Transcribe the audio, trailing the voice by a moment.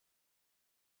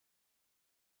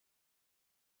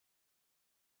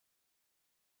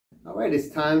All right, it's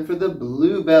time for the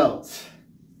blue belt.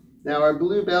 Now our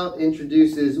blue belt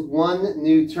introduces one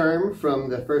new term from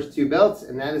the first two belts,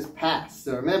 and that is pass.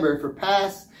 So remember, for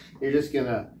pass, you're just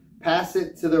gonna pass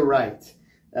it to the right.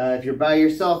 If you're by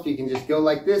yourself, you can just go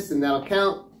like this and that'll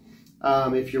count.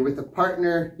 If you're with a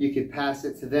partner, you could pass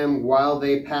it to them while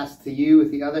they pass to you with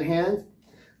the other hand.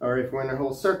 Or if we're in a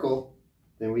whole circle,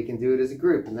 then we can do it as a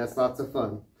group, and that's lots of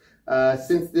fun.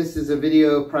 Since this is a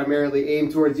video primarily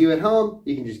aimed towards you at home,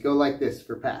 you can just go like this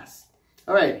for pass.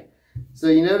 All right, so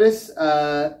you notice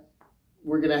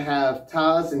we're going to have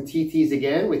tas and TTs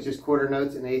again, which is quarter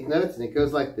notes and eighth notes, and it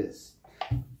goes like this.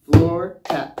 Floor,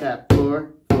 tap, tap,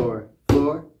 floor, floor,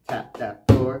 floor, tap, tap,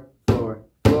 floor, floor,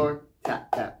 floor, tap,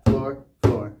 tap, floor,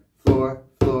 floor, floor,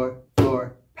 floor,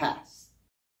 floor, pass.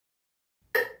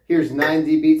 Here's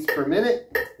 90 beats per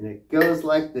minute, and it goes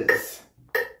like this.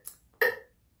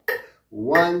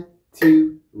 1,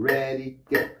 2, ready,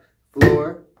 go.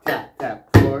 Floor, tap, tap,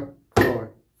 floor,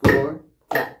 floor, floor,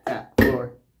 tap, tap,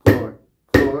 floor, floor,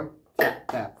 floor, tap,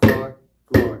 tap, floor,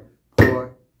 floor,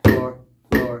 floor, floor,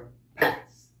 floor,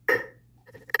 pass.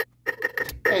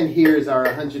 And here's our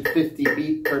 150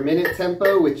 beat per minute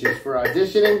tempo, which is for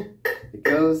auditioning. It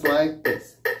goes like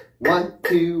this. 1,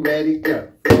 2, ready,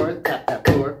 go. Floor, tap, tap,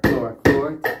 floor, floor,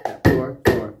 floor, tap, tap, floor,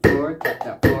 floor, floor, tap,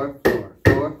 tap, floor, floor,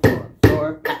 floor, floor,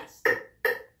 floor, pass.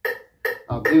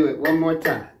 I'll do it one more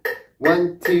time.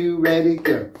 1, 2, ready,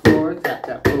 go. Floor, tap,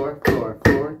 tap, floor, floor,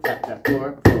 floor, tap, tap,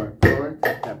 floor,